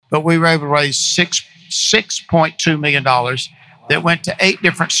but we were able to raise $6.2 million that went to 8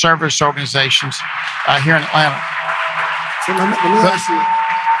 different service organizations here in Atlanta. So let me ask you,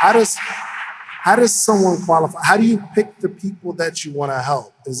 how does someone qualify? How do you pick the people that you want to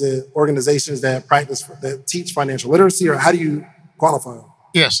help? Is it organizations that teach financial literacy, or how do you qualify them?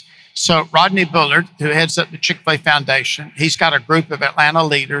 Yes. So Rodney Bullard, who heads up the Chick-fil-A Foundation, he's got a group of Atlanta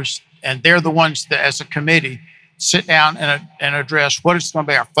leaders, and they're the ones that, as a committee, sit down and address what is going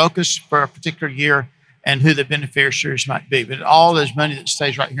to be our focus for a particular year and who the beneficiaries might be. But all is money that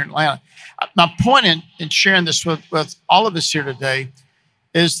stays right here in Atlanta. My point in sharing this with all of us here today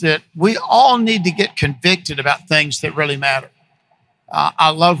is that we all need to get convicted about things that really matter. I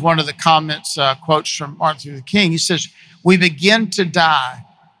love one of the quotes from Martin Luther King. He says, "We begin to die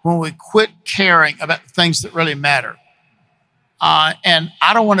when we quit caring about things that really matter." And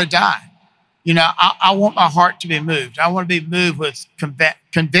I don't want to die. I want my heart to be moved. I want to be moved with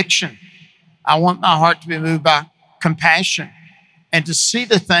conviction. I want my heart to be moved by compassion and to see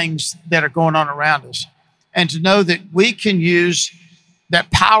the things that are going on around us and to know that we can use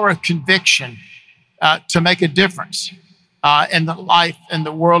that power of conviction to make a difference in the life and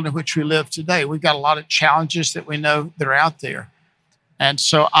the world in which we live today. We've got a lot of challenges that we know that are out there. And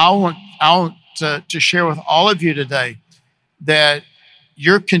so I want to share with all of you today that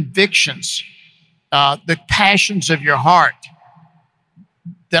your convictions, the passions of your heart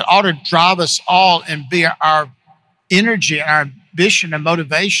that ought to drive us all and be our energy and our ambition and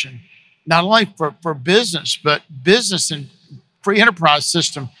motivation, not only for business, but business and free enterprise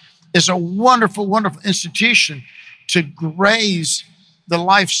system is a wonderful, wonderful institution to raise the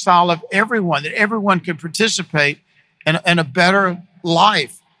lifestyle of everyone, that everyone can participate in a better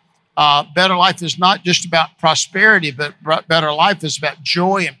life. Better life is not just about prosperity, but better life is about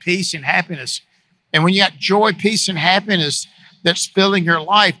joy and peace and happiness. And when you got joy, peace, and happiness that's filling your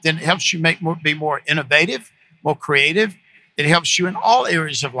life, then it helps you be more innovative, more creative. It helps you in all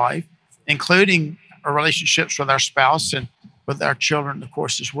areas of life, including our relationships with our spouse and with our children, of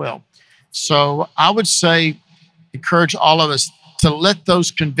course, as well. So I would say, encourage all of us to let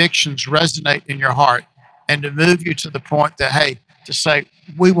those convictions resonate in your heart and to move you to the point that, hey, to say,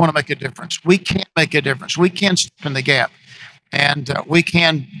 we want to make a difference. We can make a difference. We can step in the gap, and we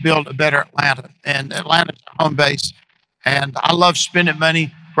can build a better Atlanta. And Atlanta's our home base. And I love spending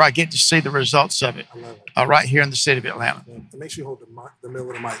money where I get to see the results of it, right here in the city of Atlanta. Yeah, make sure you hold the middle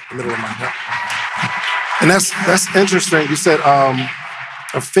of the mic. Yeah. And that's interesting. You said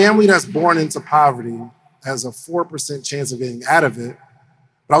a family that's born into poverty has a 4% chance of getting out of it.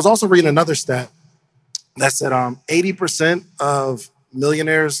 But I was also reading another stat that said 80% of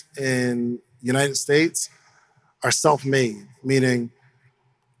millionaires in the United States are self-made, meaning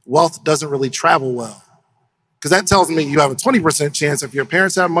wealth doesn't really travel well. Because that tells me you have a 20% chance if your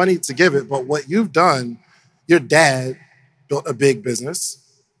parents have money to give it, but what you've done, your dad built a big business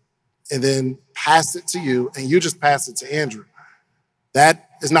and then passed it to you, and you just passed it to Andrew. That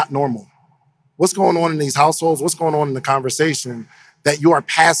is not normal. What's going on in these households? What's going on in the conversation that you are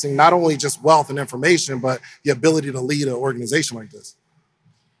passing not only just wealth and information, but the ability to lead an organization like this?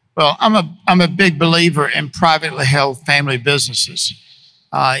 Well, I'm a big believer in privately held family businesses.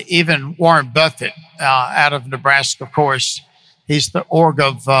 Even Warren Buffett, out of Nebraska, of course, he's the org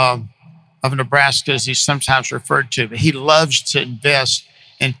of Nebraska, as he's sometimes referred to, but he loves to invest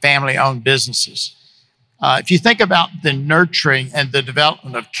in family-owned businesses. If you think about the nurturing and the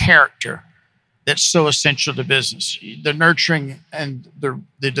development of character, that's so essential to business. The nurturing and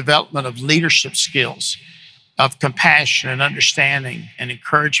the development of leadership skills, of compassion and understanding and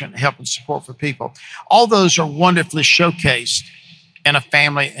encouragement and help and support for people. All those are wonderfully showcased in a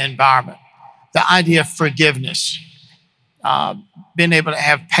family environment. The idea of forgiveness, being able to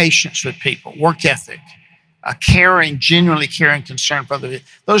have patience with people, work ethic, caring, genuinely caring concern for others.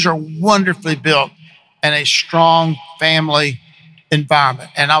 Those are wonderfully built in a strong family environment.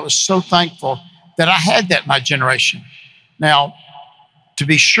 And I was so thankful that I had that in my generation. Now, to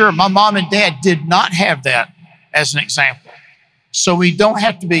be sure, my mom and dad did not have that as an example. So we don't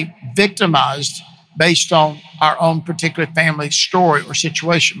have to be victimized based on our own particular family story or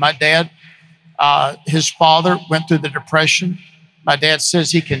situation. My dad, his father went through the Depression. My dad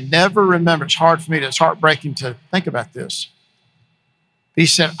says he can never remember. It's hard for me, it's heartbreaking to think about this. He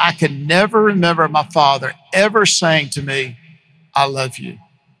said, I can never remember my father ever saying to me, I love you.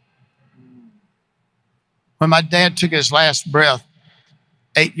 When my dad took his last breath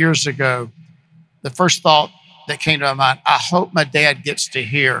 8 years ago, the first thought that came to my mind, I hope my dad gets to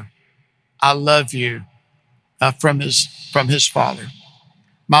hear, I love you, from his father.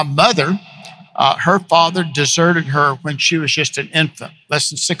 My mother Her father deserted her when she was just an infant, less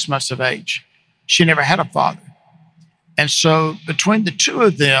than 6 months of age. She never had a father. And so between the two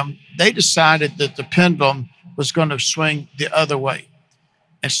of them, they decided that the pendulum was going to swing the other way.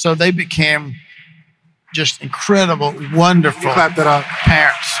 And so they became just incredible, wonderful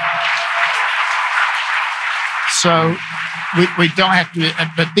parents. So we don't have to,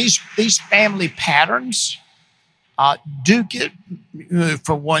 but these family patterns do get moved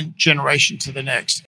from one generation to the next.